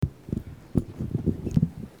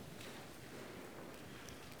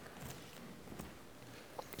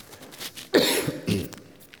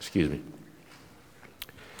Excuse me.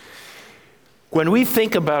 When we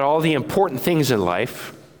think about all the important things in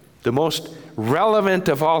life, the most relevant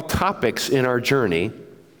of all topics in our journey,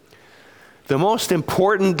 the most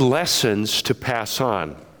important lessons to pass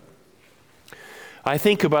on, I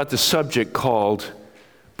think about the subject called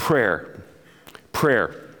prayer.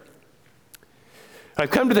 Prayer.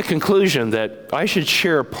 I've come to the conclusion that I should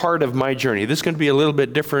share part of my journey. This is going to be a little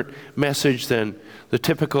bit different message than the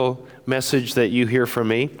typical message that you hear from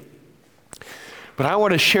me. But I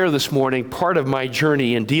want to share this morning part of my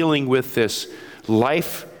journey in dealing with this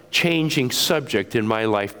life-changing subject in my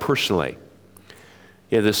life personally.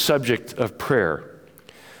 The subject of prayer.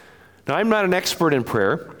 Now, I'm not an expert in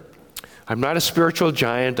prayer. I'm not a spiritual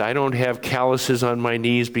giant. I don't have calluses on my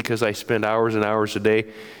knees because I spend hours and hours a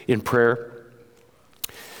day in prayer.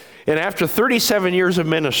 And after 37 years of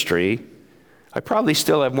ministry, I probably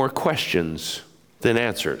still have more questions than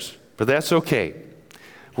answers. But that's okay.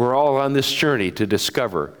 We're all on this journey to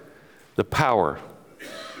discover the power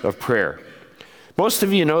of prayer. Most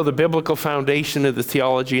of you know the biblical foundation of the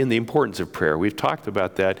theology and the importance of prayer. We've talked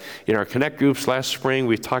about that in our Connect groups last spring.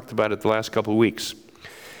 We've talked about it the last couple of weeks.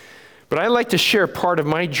 But I'd like to share part of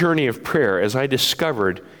my journey of prayer as I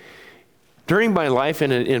discovered during my life,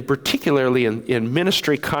 and in particularly in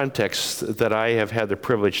ministry contexts that I have had the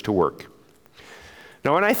privilege to work.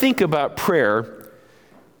 Now, when I think about prayer,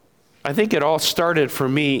 I think it all started for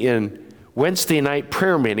me in Wednesday night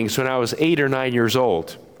prayer meetings when I was 8 or 9 years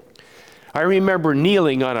old. I remember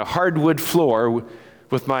kneeling on a hardwood floor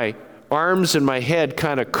with my arms and my head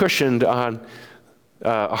kind of cushioned on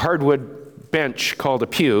a hardwood bench called a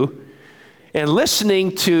pew, and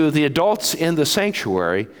listening to the adults in the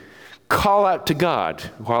sanctuary call out to God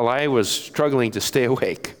while I was struggling to stay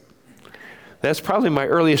awake. That's probably my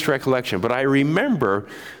earliest recollection, but I remember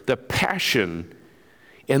the passion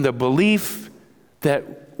and the belief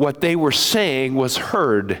that what they were saying was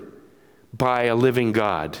heard by a living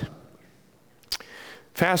God.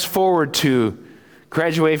 Fast forward to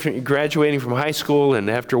graduating from high school, and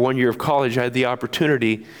after 1 year of college, I had the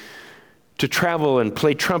opportunity to travel and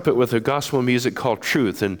play trumpet with a gospel music called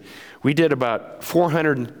Truth. And we did about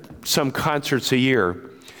 400 and some concerts a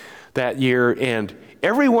year that year. And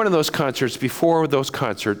every one of those concerts, before those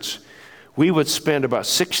concerts, we would spend about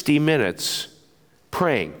 60 minutes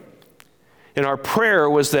praying. And our prayer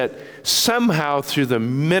was that somehow through the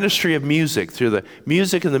ministry of music, through the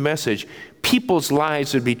music and the message, people's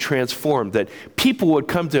lives would be transformed, that people would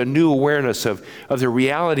come to a new awareness of the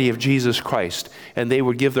reality of Jesus Christ, and they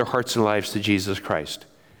would give their hearts and lives to Jesus Christ.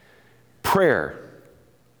 Prayer,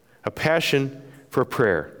 a passion for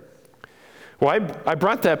prayer. Well, I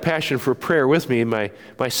brought that passion for prayer with me in my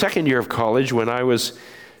second year of college when I was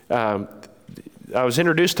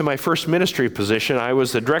introduced to my first ministry position. I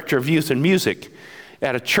was the director of youth and music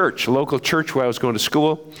at a church, a local church where I was going to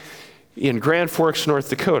school in Grand Forks, North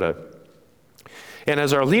Dakota. And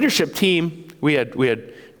as our leadership team, we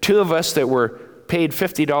had two of us that were paid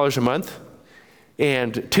 $50 a month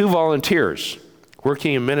and two volunteers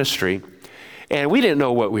working in ministry. And we didn't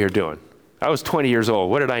know what we were doing. I was 20 years old.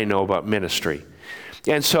 What did I know about ministry?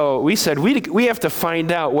 And so we said, we have to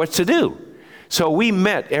find out what to do. So we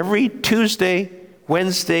met every Tuesday,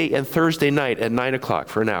 Wednesday, and Thursday night at 9 o'clock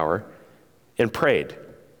for an hour and prayed.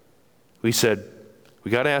 We said, we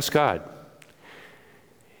got to ask God.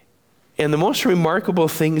 And the most remarkable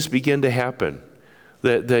things began to happen.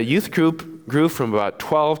 The youth group grew from about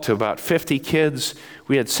 12 to about 50 kids.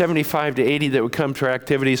 We had 75 to 80 that would come to our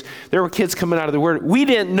activities. There were kids coming out of the Word. We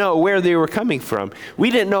didn't know where they were coming from.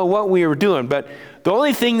 We didn't know what we were doing. But the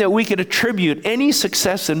only thing that we could attribute any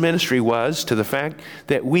success in ministry was to the fact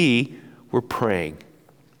that we were praying.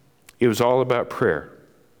 It was all about prayer.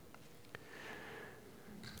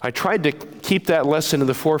 I tried to keep that lesson in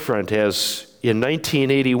the forefront as in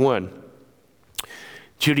 1981,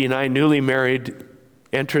 Judy and I, newly married,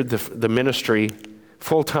 entered the ministry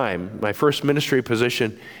full-time, my first ministry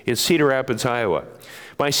position in Cedar Rapids, Iowa.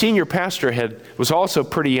 My senior pastor was also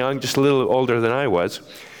pretty young, just a little older than I was,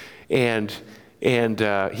 and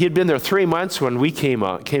he had been there 3 months when we came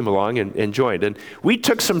along and joined. And we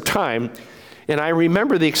took some time, and I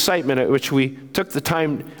remember the excitement at which we took the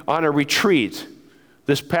time on a retreat,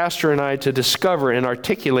 this pastor and I, to discover and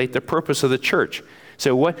articulate the purpose of the church.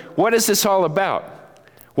 So what is this all about?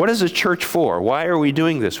 What is a church for? Why are we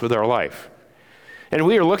doing this with our life? And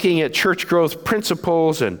we are looking at church growth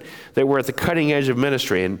principles and that we're at the cutting edge of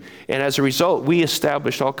ministry. And as a result, we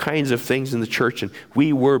established all kinds of things in the church, and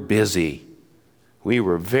we were busy. We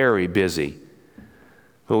were very busy.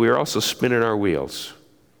 But we were also spinning our wheels.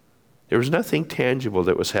 There was nothing tangible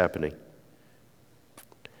that was happening.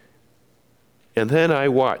 And then I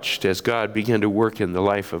watched as God began to work in the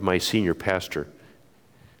life of my senior pastor.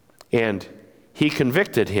 And he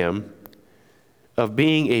convicted him of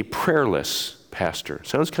being a prayerless pastor.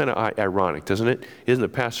 Sounds kind of ironic, doesn't it? Isn't the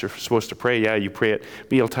pastor supposed to pray? Yeah, you pray at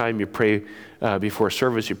mealtime, you pray before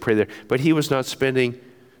service, you pray there. But he was not spending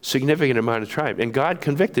significant amount of time. And God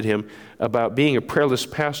convicted him about being a prayerless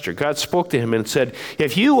pastor. God spoke to him and said,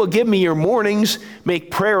 if you will give me your mornings, make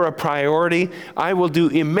prayer a priority, I will do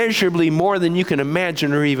immeasurably more than you can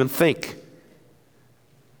imagine or even think.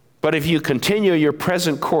 But if you continue your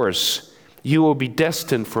present course, you will be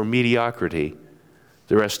destined for mediocrity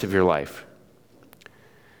the rest of your life.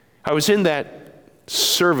 I was in that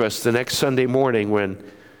service the next Sunday morning when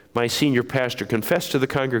my senior pastor confessed to the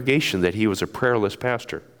congregation that he was a prayerless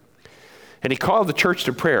pastor. And he called the church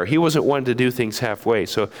to prayer. He wasn't one to do things halfway.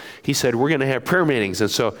 So he said, we're going to have prayer meetings. And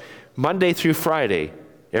so Monday through Friday,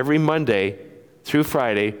 every Monday through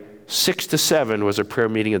Friday, 6 to 7 was a prayer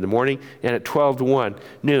meeting in the morning, and at 12 to 1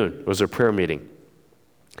 noon was a prayer meeting.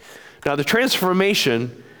 Now the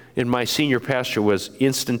transformation in my senior pastor was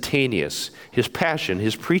instantaneous. His passion,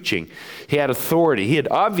 his preaching, he had authority. He had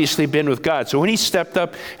obviously been with God. So when he stepped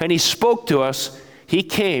up and he spoke to us, he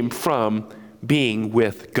came from being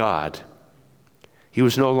with God. He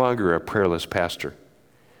was no longer a prayerless pastor.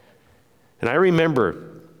 And I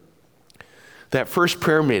remember that first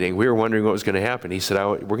prayer meeting, we were wondering what was going to happen. He said,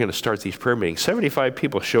 we're going to start these prayer meetings. 75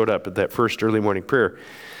 people showed up at that first early morning prayer.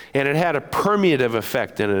 And it had a permeative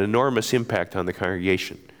effect and an enormous impact on the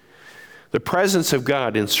congregation. The presence of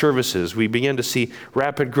God in services, we began to see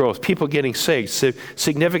rapid growth, people getting saved,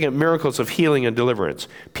 significant miracles of healing and deliverance.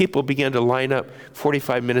 People began to line up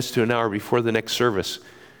 45 minutes to an hour before the next service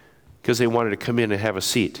because they wanted to come in and have a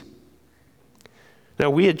seat. Now,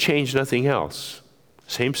 we had changed nothing else.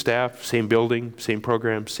 Same staff, same building, same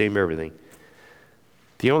program, same everything.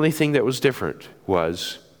 The only thing that was different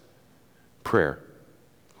was prayer.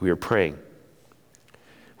 We were praying.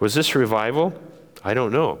 Was this revival? I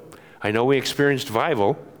don't know. I know we experienced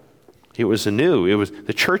revival. It was anew.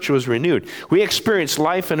 The church was renewed. We experienced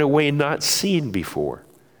life in a way not seen before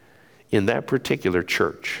in that particular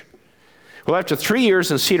church. Well, after 3 years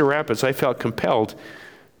in Cedar Rapids, I felt compelled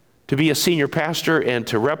to be a senior pastor and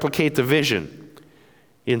to replicate the vision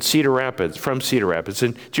in Cedar Rapids, from Cedar Rapids.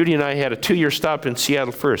 And Judy and I had a 2-year stop in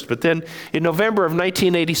Seattle first. But then in November of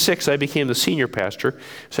 1986, I became the senior pastor. It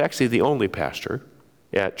was actually the only pastor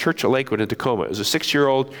at Church of Lakewood in Tacoma. It was a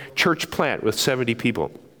 6-year-old church plant with 70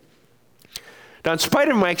 people. Now, in spite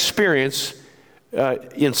of my experience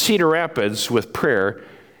in Cedar Rapids with prayer,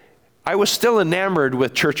 I was still enamored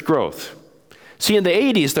with church growth. See, in the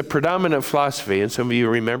 80s, the predominant philosophy, and some of you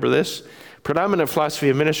remember this, predominant philosophy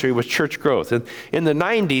of ministry was church growth. And in the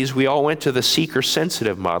 90s, we all went to the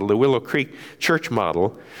seeker-sensitive model, the Willow Creek church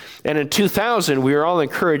model. And in 2000, we were all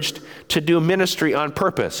encouraged to do ministry on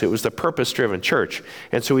purpose. It was the purpose-driven church.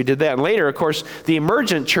 And so we did that. And later, of course, the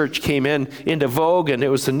emergent church came into vogue, and it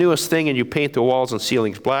was the newest thing, and you paint the walls and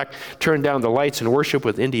ceilings black, turn down the lights, and worship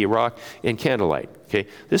with indie rock and candlelight. Okay,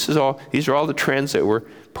 these are all the trends that were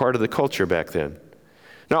part of the culture back then.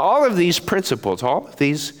 Now, all of these principles, all of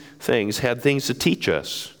these things had things to teach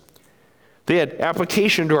us. They had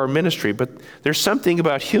application to our ministry, but there's something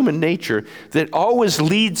about human nature that always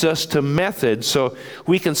leads us to methods so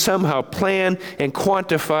we can somehow plan and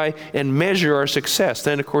quantify and measure our success.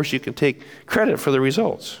 Then, of course, you can take credit for the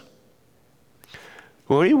results.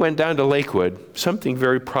 When we went down to Lakewood, something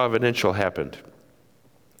very providential happened.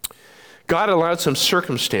 God allowed some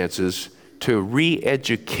circumstances to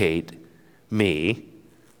re-educate me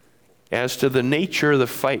as to the nature of the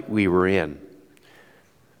fight we were in.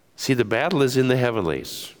 See, the battle is in the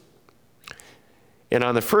heavenlies. And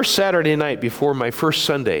on the first Saturday night before my first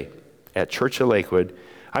Sunday at Church of Lakewood,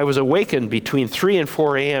 I was awakened between 3 and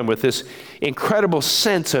 4 a.m. with this incredible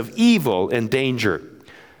sense of evil and danger.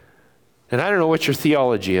 And I don't know what your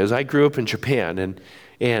theology is. I grew up in Japan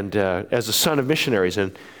and as a son of missionaries,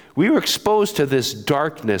 and we were exposed to this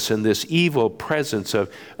darkness and this evil presence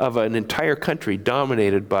of an entire country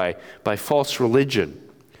dominated by false religion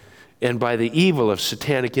and by the evil of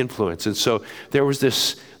satanic influence. And so there was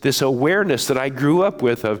this awareness that I grew up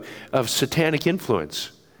with of satanic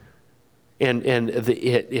influence and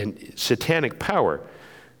satanic power.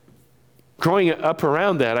 Growing up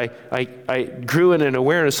around that, I grew in an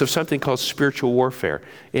awareness of something called spiritual warfare.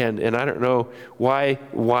 And I don't know why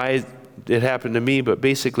it happened to me, but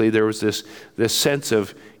basically there was this sense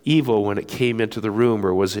of evil when it came into the room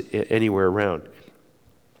or was anywhere around.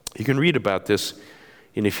 You can read about this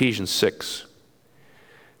in Ephesians 6.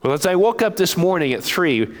 Well, as I woke up this morning at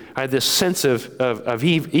 3, I had this sense of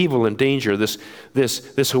evil and danger, this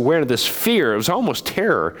awareness, this fear. It was almost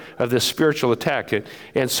terror of this spiritual attack.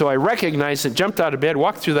 And so I recognized it, jumped out of bed,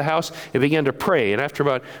 walked through the house, and began to pray. And after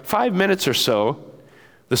about 5 minutes or so,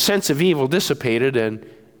 the sense of evil dissipated, and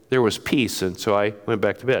there was peace. And so I went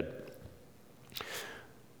back to bed.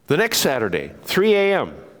 The next Saturday, 3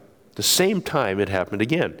 a.m., the same time it happened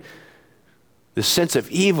again. The sense of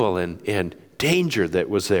evil and danger that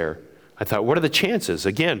was there. I thought, what are the chances?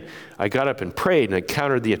 Again, I got up and prayed, and I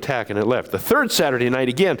countered the attack, and it left. The third Saturday night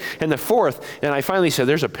again, and the fourth, and I finally said,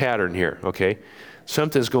 there's a pattern here, okay?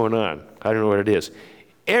 Something's going on. I don't know what it is.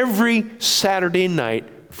 Every Saturday night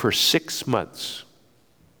for 6 months,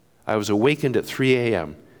 I was awakened at 3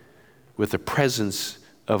 a.m. with the presence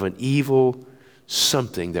of an evil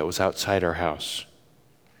something that was outside our house.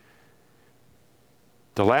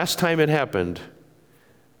 The last time it happened,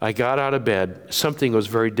 I got out of bed, something was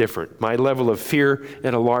very different. My level of fear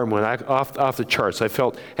and alarm went off the charts. I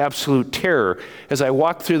felt absolute terror as I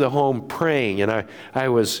walked through the home praying, and I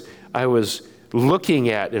was looking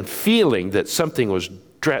at and feeling that something was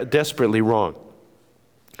desperately wrong.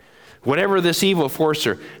 Whatever this evil force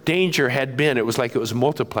or danger had been, it was like it was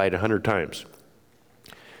multiplied 100 times.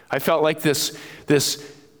 I felt like this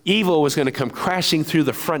evil was going to come crashing through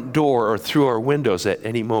the front door or through our windows at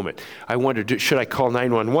any moment. I wondered, should I call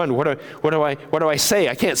 911? What do I say?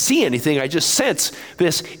 I can't see anything. I just sense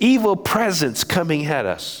this evil presence coming at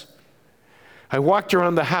us. I walked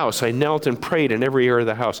around the house. I knelt and prayed in every area of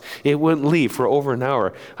the house. It wouldn't leave for over an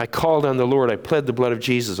hour. I called on the Lord. I pled the blood of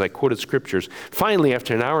Jesus. I quoted scriptures. Finally,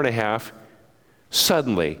 after an hour and a half,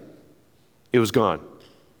 suddenly, it was gone.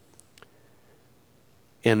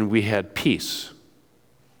 And we had peace.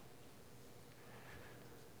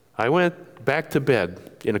 I went back to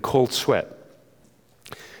bed in a cold sweat.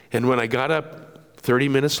 And when I got up 30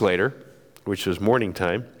 minutes later, which was morning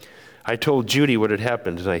time, I told Judy what had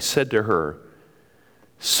happened, and I said to her,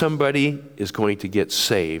 somebody is going to get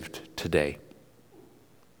saved today.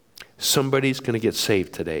 Somebody's going to get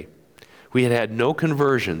saved today. We had had no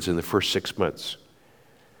conversions in the first 6 months.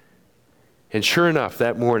 And sure enough,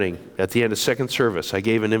 that morning, at the end of second service, I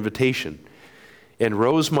gave an invitation. And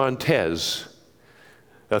Rose Montez,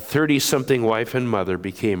 a 30-something wife and mother,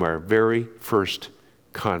 became our very first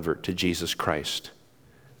convert to Jesus Christ.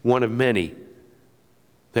 One of many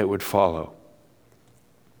that would follow.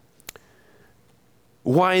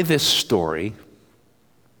 Why this story?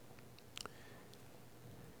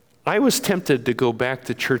 I was tempted to go back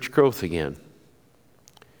to church growth again.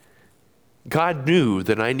 God knew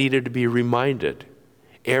that I needed to be reminded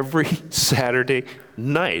every Saturday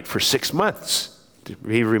night for 6 months. To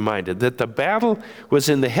be reminded that the battle was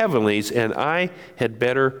in the heavenlies and I had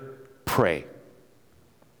better pray.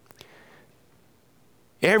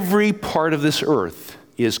 Every part of this earth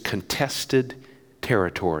is contested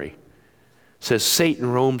territory. It says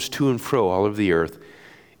Satan roams to and fro all over the earth.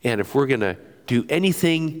 And if we're going to do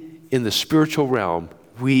anything in the spiritual realm,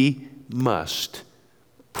 we must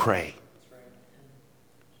pray.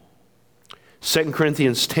 2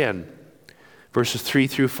 Corinthians 10, verses 3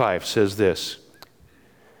 through 5 says this.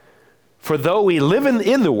 For though we live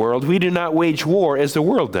in the world, we do not wage war as the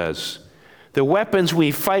world does. The weapons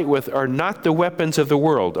we fight with are not the weapons of the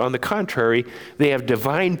world. On the contrary, they have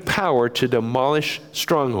divine power to demolish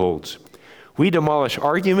strongholds. We demolish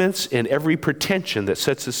arguments and every pretension that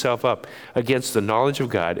sets itself up against the knowledge of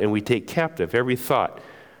God, and we take captive every thought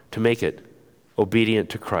to make it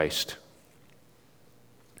obedient to Christ.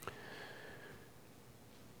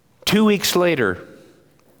 2 weeks later,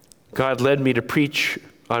 God led me to preach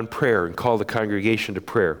on prayer and call the congregation to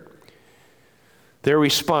prayer. Their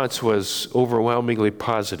response was overwhelmingly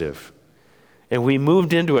positive. And we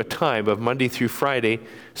moved into a time of Monday through Friday,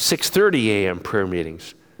 6:30 a.m. prayer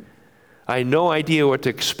meetings. I had no idea what to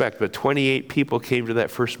expect, but 28 people came to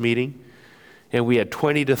that first meeting, and we had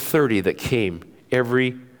 20 to 30 that came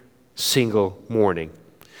every single morning.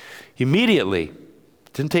 Immediately,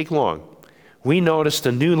 didn't take long, we noticed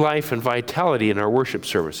a new life and vitality in our worship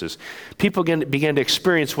services. People began to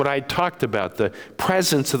experience what I talked about, the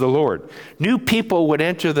presence of the Lord. New people would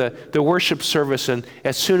enter the worship service, and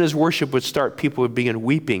as soon as worship would start, people would begin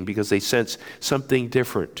weeping because they sensed something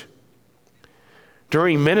different.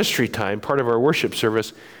 During ministry time, part of our worship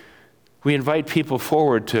service, we invite people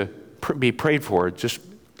forward to be prayed for, just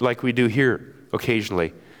like we do here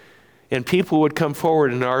occasionally. And people would come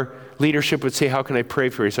forward, and our leadership would say, how can I pray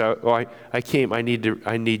for you? So, I came, I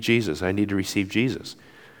need Jesus. I need to receive Jesus.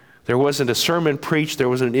 There wasn't a sermon preached. There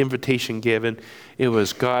wasn't an invitation given. It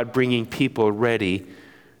was God bringing people ready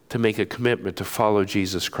to make a commitment to follow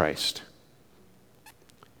Jesus Christ.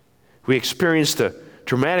 We experienced a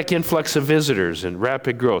dramatic influx of visitors and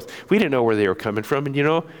rapid growth. We didn't know where they were coming from.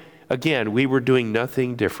 And again, we were doing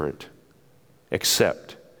nothing different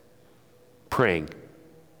except praying.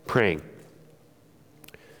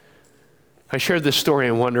 I shared this story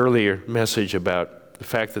in one earlier message about the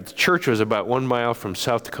fact that the church was about 1 mile from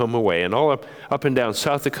South Tacoma Way, and all up and down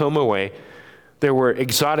South Tacoma Way, there were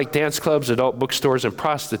exotic dance clubs, adult bookstores, and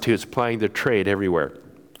prostitutes plying their trade everywhere.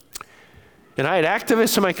 And I had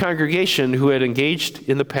activists in my congregation who had engaged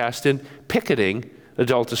in the past in picketing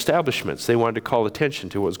adult establishments. They wanted to call attention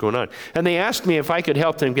to what was going on. And they asked me if I could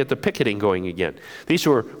help them get the picketing going again. These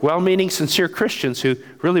were well-meaning, sincere Christians who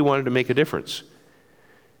really wanted to make a difference.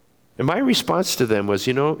 And my response to them was,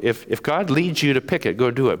 if God leads you to picket,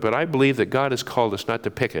 go do it. But I believe that God has called us not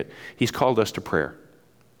to picket. He's called us to prayer.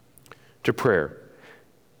 To prayer.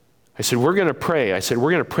 I said, we're going to pray. I said, we're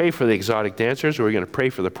going to pray for the exotic dancers. We're going to pray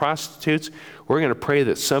for the prostitutes. We're going to pray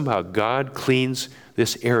that somehow God cleans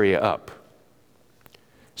this area up.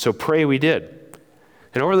 So pray we did.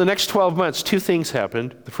 And over the next 12 months, 2 things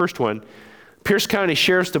happened. The first one, Pierce County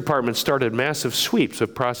Sheriff's Department started massive sweeps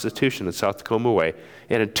of prostitution in South Tacoma Way.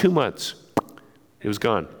 And in 2 months, it was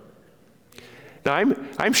gone. Now,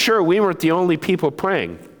 I'm sure we weren't the only people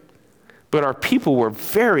praying. But our people were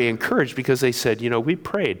very encouraged because they said, we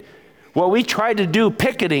prayed. Well, we tried to do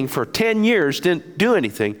picketing for 10 years, didn't do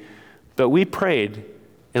anything. But we prayed,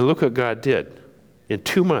 and look what God did in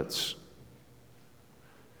 2 months.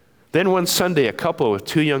 Then one Sunday, a couple with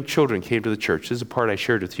 2 young children came to the church. This is a part I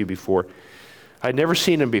shared with you before. I'd never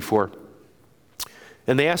seen them before.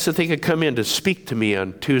 And they asked if they could come in to speak to me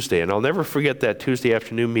on Tuesday. And I'll never forget that Tuesday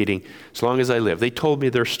afternoon meeting as long as I live. They told me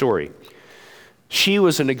their story. She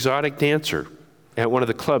was an exotic dancer at one of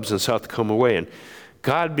the clubs in South Tacoma Way. And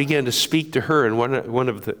God began to speak to her and one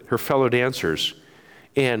of her fellow dancers.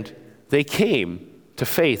 And they came to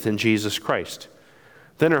faith in Jesus Christ.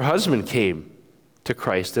 Then her husband came to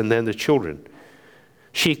Christ, and then the children.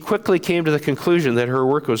 She quickly came to the conclusion that her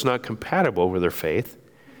work was not compatible with her faith,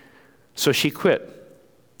 so she quit.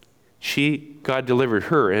 God delivered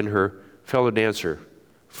her and her fellow dancer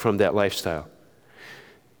from that lifestyle.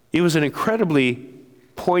 It was an incredibly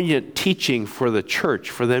poignant teaching for the church,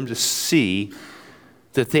 for them to see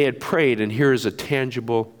that they had prayed, and here is a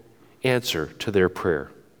tangible answer to their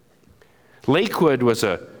prayer. Lakewood was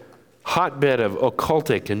a hotbed of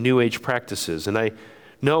occultic and New Age practices, and I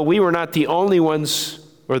know we were not the only ones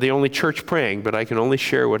or the only church praying, but I can only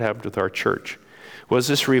share what happened with our church. Was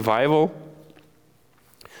this revival?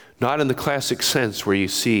 Not in the classic sense where you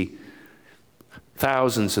see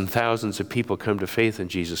thousands and thousands of people come to faith in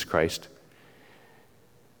Jesus Christ.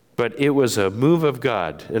 But it was a move of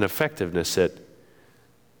God, an effectiveness that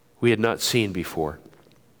we had not seen before.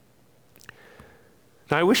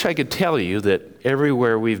 Now, I wish I could tell you that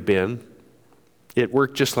everywhere we've been, it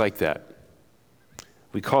worked just like that.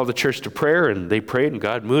 We called the church to prayer, and they prayed, and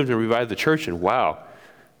God moved and revived the church, and wow,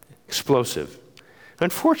 explosive.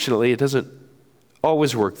 Unfortunately, it doesn't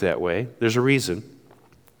always work that way. There's a reason.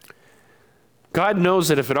 God knows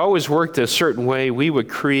that if it always worked a certain way, we would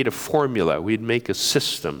create a formula. We'd make a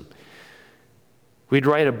system. We'd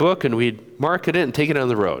write a book and we'd market it and take it on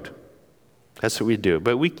the road. That's what we'd do.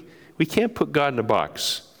 But we can't put God in a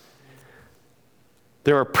box.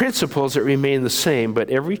 There are principles that remain the same, but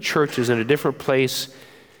every church is in a different place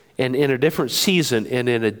and in a different season and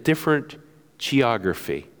in a different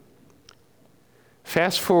geography.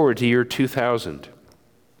 Fast forward to year 2000.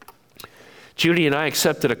 Judy and I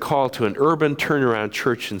accepted a call to an urban turnaround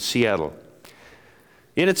church in Seattle.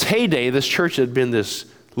 In its heyday, this church had been this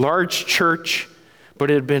large church, but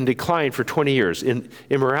it had been declined for 20 years.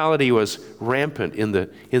 Immorality was rampant in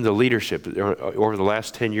the leadership over the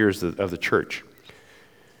last 10 years of the church.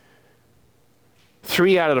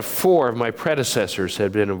 3 out of 4 of my predecessors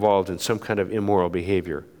had been involved in some kind of immoral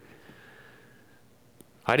behavior.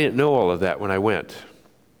 I didn't know all of that when I went.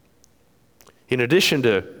 In addition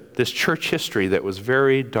to this church history that was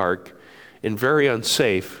very dark and very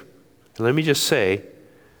unsafe, and let me just say,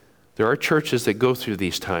 there are churches that go through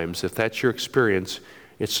these times. If that's your experience,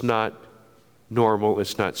 it's not normal,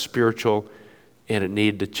 it's not spiritual, and it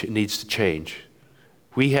needs to change.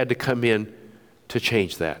 We had to come in to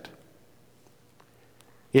change that.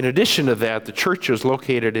 In addition to that, the church was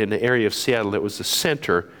located in an area of Seattle that was the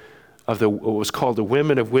center of what was called the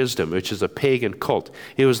Women of Wisdom, which is a pagan cult.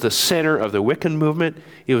 It was the center of the Wiccan movement.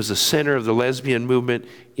 It was the center of the lesbian movement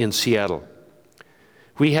in Seattle.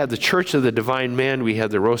 We had the Church of the Divine Man, we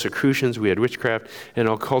had the Rosicrucians, we had witchcraft and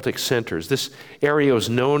occultic centers. This area was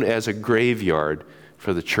known as a graveyard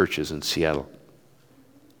for the churches in Seattle.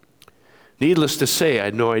 Needless to say, I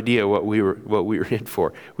had no idea what we were in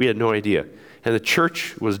for. We had no idea. And the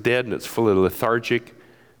church was dead, and it's full of lethargic,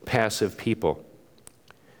 passive people.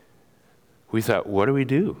 We thought, what do we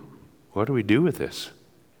do? What do we do with this?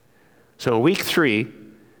 So in week 3,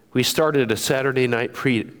 we started a Saturday night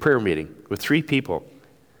prayer meeting with 3 people.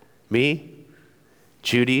 Me,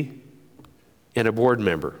 Judy, and a board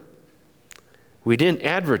member. We didn't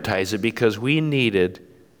advertise it because we needed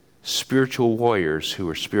spiritual warriors who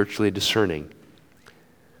were spiritually discerning.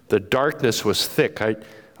 The darkness was thick. I'll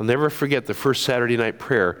never forget the first Saturday night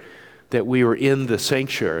prayer that we were in the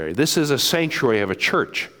sanctuary. This is a sanctuary of a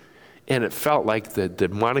church, and it felt like the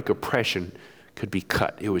demonic oppression could be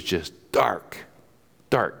cut. It was just dark,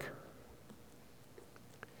 dark.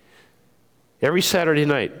 Every Saturday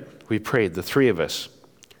night we prayed, the 3 of us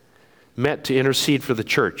met to intercede for the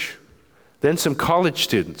church. Then some college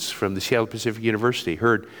students from the Seattle Pacific University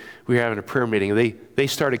heard we were having a prayer meeting. They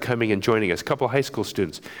started coming and joining us, a couple of high school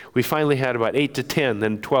students. We finally had about 8 to 10,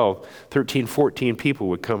 then 12, 13, 14 people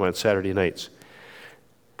would come on Saturday nights.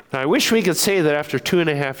 Now, I wish we could say that after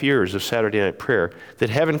 2.5 years of Saturday night prayer, that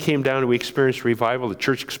heaven came down and we experienced revival, the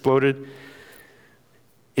church exploded.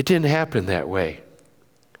 It didn't happen that way.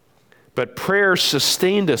 But prayer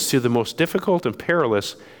sustained us through the most difficult and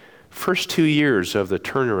perilous first 2 years of the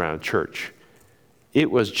turnaround church. It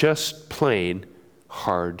was just plain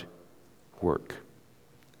hard work.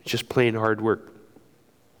 Just plain hard work.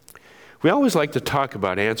 We always like to talk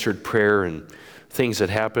about answered prayer and things that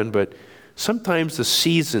happen, but sometimes the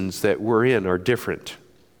seasons that we're in are different.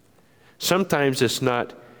 Sometimes it's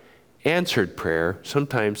not answered prayer,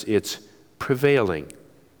 sometimes it's prevailing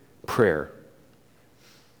prayer.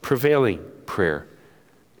 Prevailing prayer.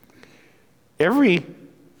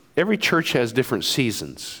 Every church has different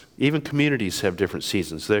seasons. Even communities have different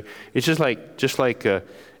seasons. It's just like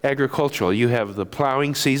agricultural. You have the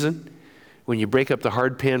plowing season. When you break up the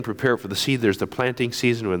hard pan, prepare it for the seed, there's the planting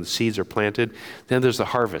season when the seeds are planted. Then there's the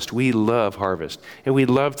harvest. We love harvest. And we'd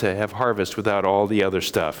love to have harvest without all the other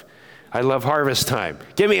stuff. I love harvest time.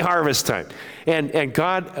 Give me harvest time. And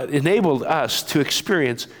God enabled us to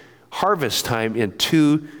experience harvest time in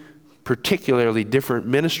 2 particularly different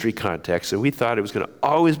ministry contexts, and we thought it was going to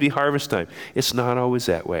always be harvest time. It's not always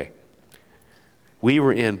that way. We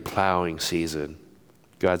were in plowing season.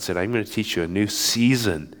 God said, I'm going to teach you a new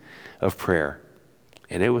season of prayer.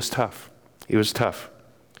 And it was tough. It was tough.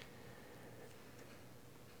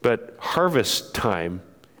 But harvest time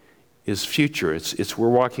is future. It's we're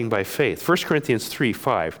walking by faith. 1 Corinthians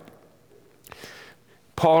 3:5.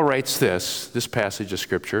 Paul writes this passage of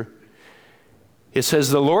Scripture. It says,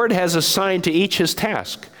 the Lord has assigned to each his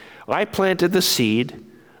task. I planted the seed,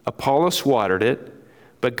 Apollos watered it,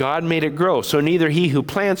 but God made it grow. So neither he who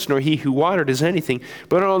plants nor he who watered is anything,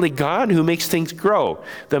 but only God who makes things grow.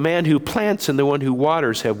 The man who plants and the one who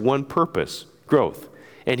waters have one purpose, growth,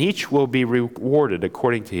 and each will be rewarded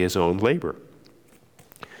according to his own labor.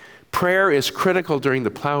 Prayer is critical during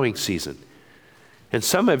the plowing season. And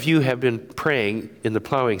some of you have been praying in the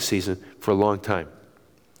plowing season for a long time.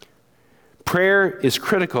 Prayer is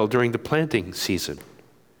critical during the planting season.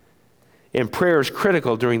 And prayer is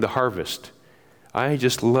critical during the harvest. I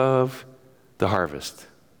just love the harvest.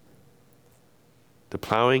 The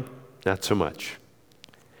plowing, not so much.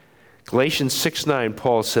 Galatians 6:9,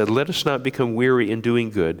 Paul said, let us not become weary in doing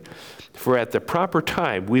good, for at the proper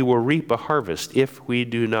time we will reap a harvest if we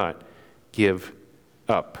do not give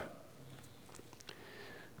up.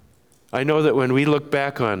 I know that when we look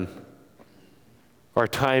back on our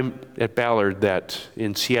time at Ballard, that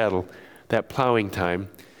in Seattle, that plowing time,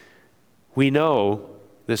 we know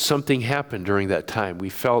that something happened during that time. We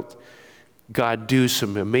felt God do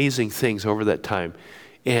some amazing things over that time.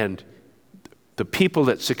 And the people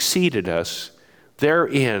that succeeded us, they're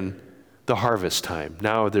in the harvest time.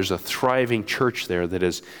 Now there's a thriving church there that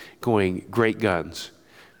is going great guns.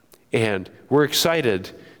 And we're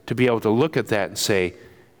excited to be able to look at that and say,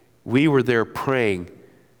 we were there praying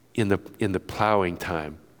in the plowing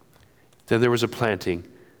time. Then there was a planting,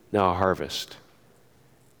 now a harvest.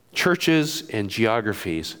 Churches and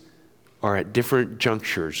geographies are at different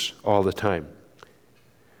junctures all the time.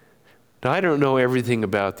 Now, I don't know everything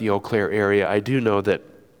about the Eau Claire area. I do know that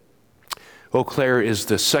Eau Claire is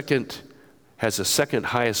has the second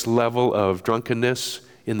highest level of drunkenness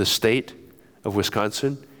in the state of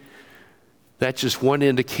Wisconsin. That's just one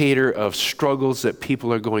indicator of struggles that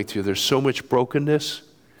people are going through. There's so much brokenness.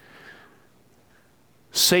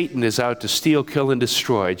 Satan is out to steal, kill, and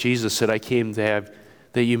destroy. Jesus said, I came to have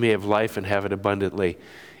that you may have life and have it abundantly.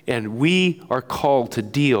 And we are called to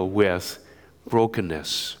deal with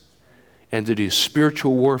brokenness and to do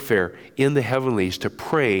spiritual warfare in the heavenlies, to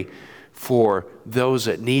pray for those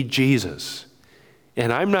that need Jesus.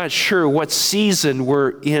 And I'm not sure what season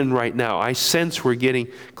we're in right now. I sense we're getting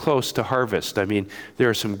close to harvest. I mean, there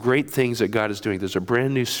are some great things that God is doing. There's a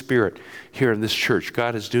brand new spirit here in this church.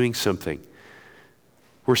 God is doing something.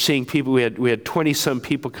 We're seeing people, we had 20-some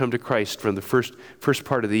people come to Christ from the first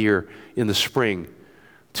part of the year in the spring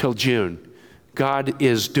till June. God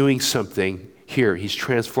is doing something here. He's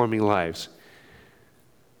transforming lives.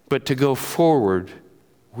 But to go forward,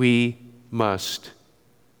 we must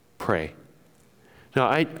pray. Now,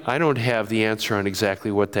 I don't have the answer on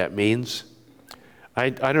exactly what that means. I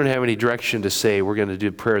don't have any direction to say we're going to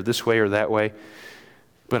do prayer this way or that way.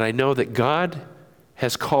 But I know that God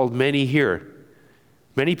has called many here.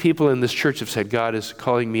 Many people in this church have said, God is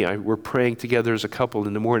calling me. We're praying together as a couple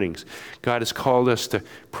in the mornings. God has called us to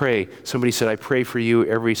pray. Somebody said, I pray for you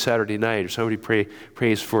every Saturday night. Or somebody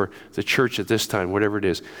prays for the church at this time, whatever it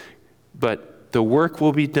is. But the work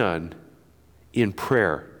will be done in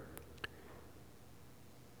prayer.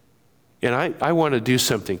 And I want to do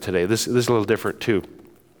something today. This is a little different too.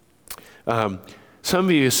 Some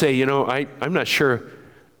of you say, I'm not sure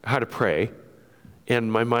how to pray,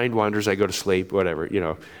 and my mind wanders, I go to sleep, whatever,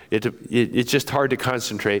 It's just hard to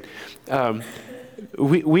concentrate.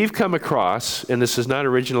 We've come across, and this is not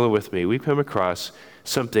original with me, we've come across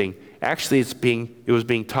something, actually it was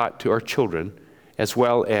being taught to our children, as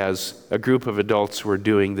well as a group of adults were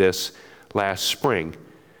doing this last spring.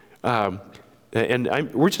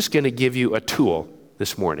 And we're just going to give you a tool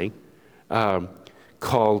this morning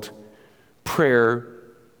called prayer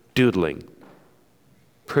doodling.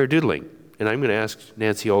 Prayer doodling. And I'm going to ask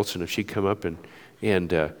Nancy Olson if she'd come up and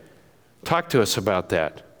talk to us about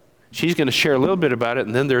that. She's going to share a little bit about it,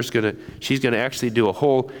 and then she's going to actually do a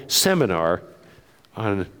whole seminar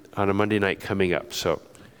on a Monday night coming up. So,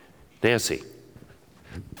 Nancy.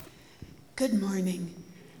 Good morning.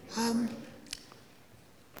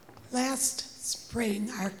 Last spring,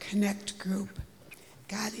 our Connect group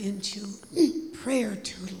got into prayer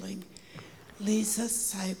doodling. Lisa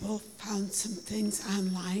Seibel found some things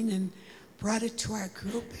online and brought it to our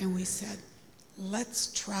group, and we said,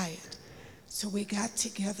 let's try it. So we got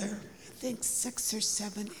together, I think 6 or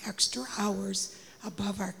 7 extra hours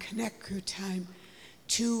above our Connect crew time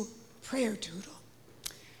to prayer doodle.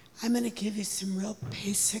 I'm going to give you some real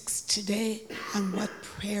basics today on what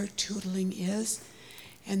prayer doodling is.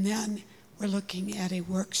 And then we're looking at a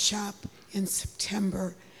workshop in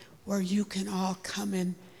September where you can all come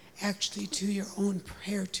and actually do your own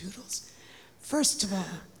prayer doodles. First of all,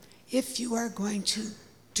 if you are going to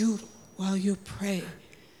doodle while you pray,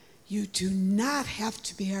 you do not have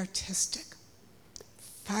to be artistic.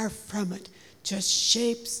 Far from it. Just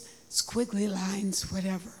shapes, squiggly lines,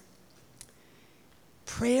 whatever.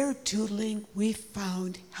 Prayer doodling, we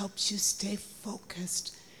found, helps you stay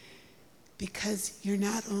focused because you're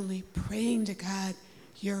not only praying to God,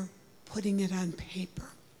 you're putting it on paper.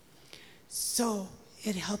 So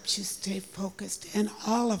it helps you stay focused. And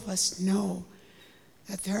all of us know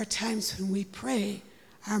that there are times when we pray,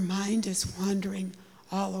 our mind is wandering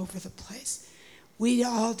all over the place. We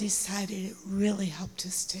all decided it really helped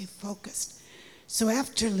us stay focused. So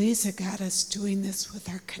after Lisa got us doing this with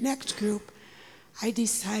our Connect group, I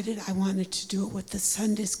decided I wanted to do it with the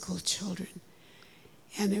Sunday school children.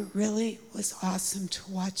 And it really was awesome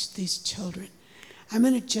to watch these children. I'm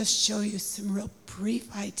going to just show you some real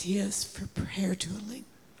brief ideas for prayer doodling.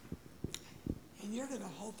 And you're going to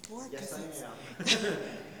hold forward because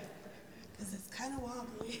it's kind of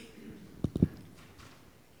wobbly.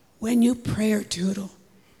 When you prayer doodle,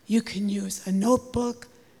 you can use a notebook,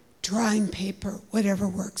 drawing paper, whatever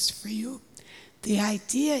works for you. The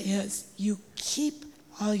idea is you keep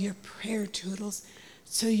all your prayer doodles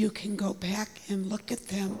so you can go back and look at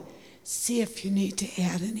them, see if you need to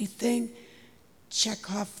add anything,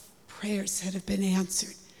 check off prayers that have been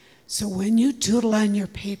answered. So when you doodle on your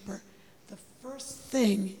paper, the first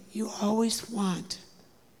thing you always want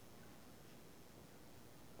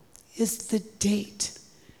is the date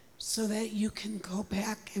so that you can go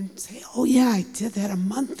back and say, oh yeah, I did that a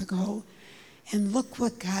month ago, and look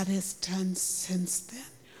what God has done since then.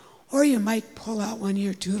 Or you might pull out one of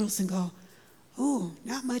your doodles and go, oh,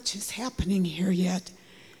 not much is happening here yet.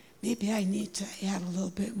 Maybe I need to add a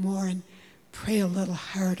little bit more and pray a little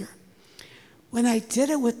harder. When I did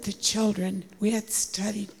it with the children, we had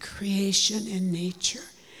studied creation and nature.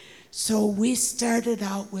 So we started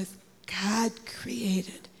out with God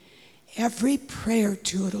created. Every prayer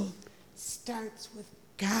doodle starts with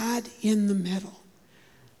God in the middle.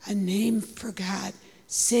 A name for God,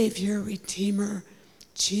 Savior, Redeemer,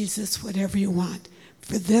 Jesus, whatever you want.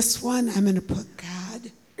 For this one, I'm going to put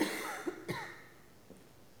God.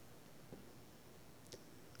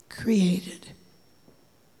 created.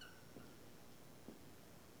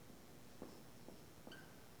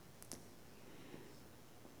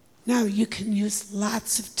 Now you can use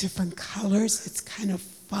lots of different colors. It's kind of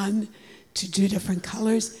fun to do different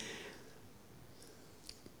colors.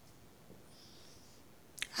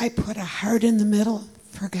 I put a heart in the middle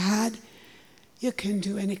for God. You can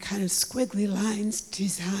do any kind of squiggly lines,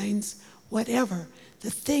 designs, whatever.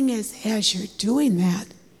 The thing is, as you're doing that,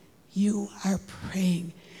 you are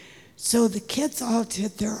praying. So the kids all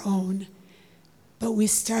did their own, but we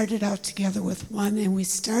started out together with one, and we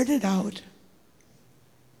started out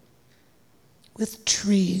with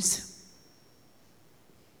trees.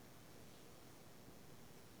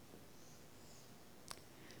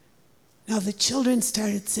 Now the children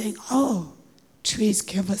started saying, oh, trees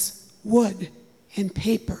give us wood and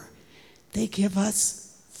paper. They give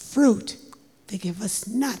us fruit. They give us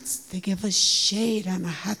nuts. They give us shade on a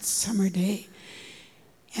hot summer day.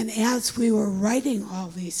 And as we were writing all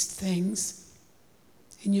these things,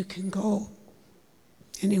 and you can go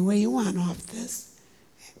any way you want off this,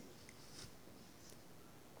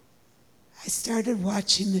 I started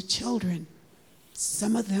watching the children.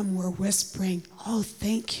 Some of them were whispering, oh,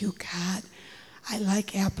 thank you, God. I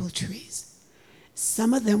like apple trees.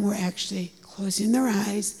 Some of them were actually closing their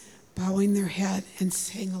eyes, bowing their head, and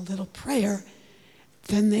saying a little prayer.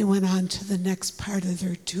 Then they went on to the next part of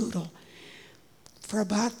their doodle. For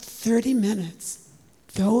about 30 minutes,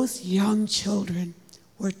 those young children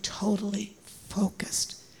were totally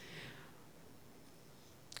focused.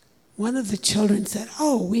 One of the children said,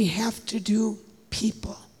 oh, we have to do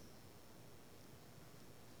people.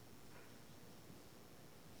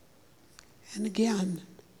 And again,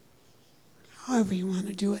 however you want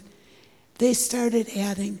to do it, they started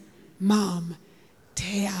adding mom,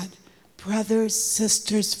 dad, brothers,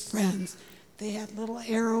 sisters, friends. They had little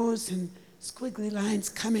arrows and squiggly lines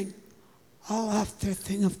coming all off their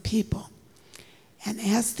thing of people. And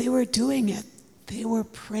as they were doing it, they were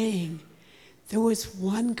praying. There was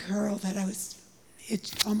one girl that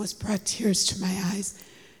it almost brought tears to my eyes.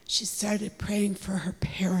 She started praying for her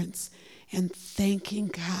parents and thanking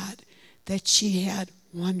God that she had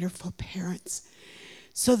wonderful parents.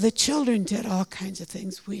 So the children did all kinds of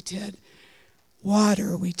things. We did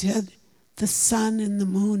water. We did the sun and the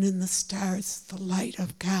moon and the stars, the light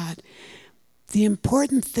of God. The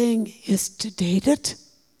important thing is to date it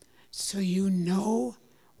so you know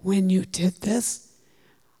when you did this.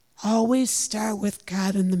 Always start with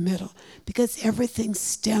God in the middle, because everything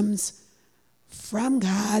stems from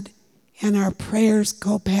God and our prayers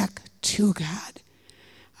go back to God.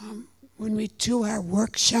 When we do our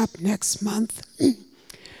workshop next month,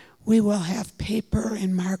 we will have paper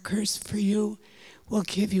and markers for you. We'll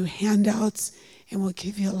give you handouts, and we'll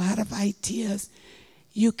give you a lot of ideas.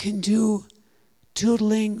 You can do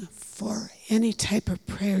doodling for any type of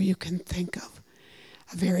prayer you can think of.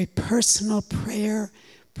 A very personal prayer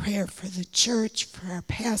for the church, for our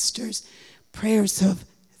pastors, prayers of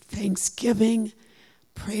thanksgiving,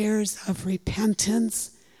 prayers of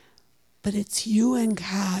repentance. But it's you and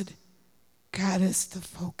God. God is the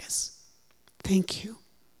focus. Thank you.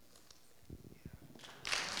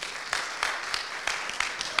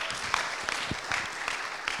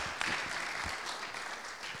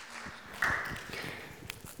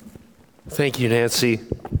 Thank you, Nancy.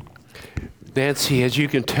 Nancy, as you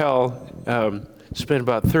can tell, spent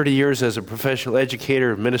about 30 years as a professional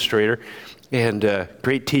educator, administrator, and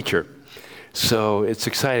great teacher. So it's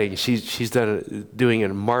exciting. She's doing a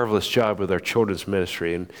marvelous job with our children's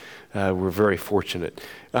ministry, and we're very fortunate.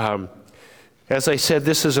 As I said,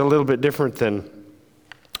 this is a little bit different than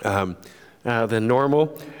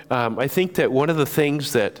normal. I think that one of the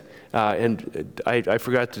things that, and I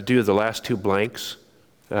forgot to do the last two blanks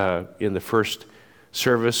in the first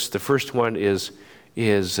service. The first one is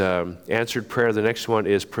answered prayer. The next one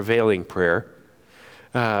is prevailing prayer.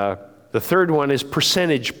 The third one is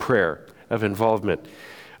percentage prayer of involvement.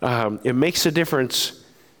 It makes a difference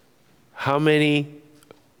how many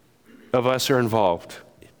of us are involved,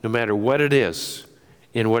 no matter what it is,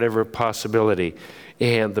 in whatever possibility.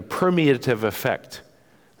 And the permeative effect,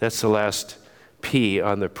 that's the last P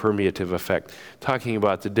on the permeative effect, talking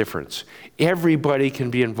about the difference. Everybody can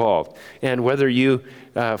be involved. And whether you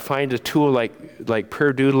find a tool like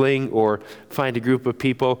prayer doodling or find a group of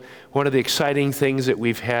people, one of the exciting things that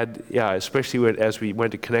we've had, especially as we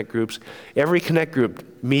went to Connect groups, every Connect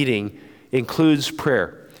group meeting includes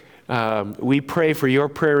prayer. We pray for your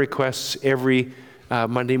prayer requests every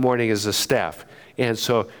Monday morning as a staff. And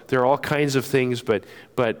so there are all kinds of things, but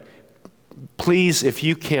please, if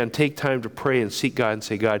you can, take time to pray and seek God and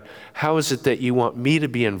say, God, how is it that you want me to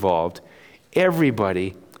be involved?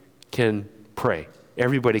 Everybody can pray.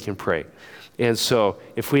 Everybody can pray. And so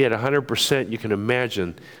if we had 100%, you can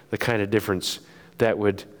imagine the kind of difference that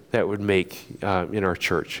would make in our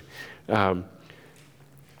church.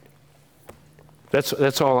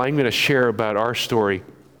 That's all I'm going to share about our story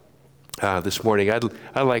this morning.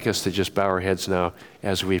 I'd like us to just bow our heads now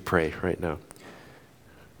as we pray right now.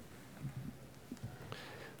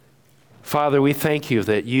 Father, we thank you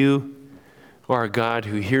that you are a God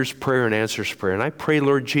who hears prayer and answers prayer. And I pray,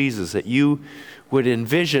 Lord Jesus, that you would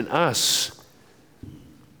envision us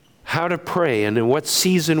how to pray and in what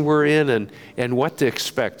season we're in and what to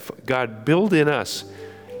expect. God, build in us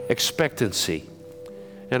expectancy.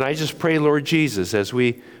 And I just pray, Lord Jesus, as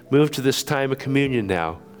we move to this time of communion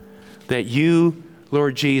now, that you,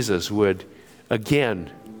 Lord Jesus, would again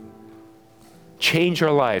change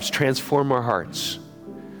our lives, transform our hearts,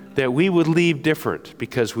 that we would leave different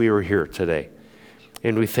because we were here today.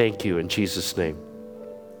 And we thank you in Jesus' name.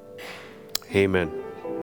 Amen.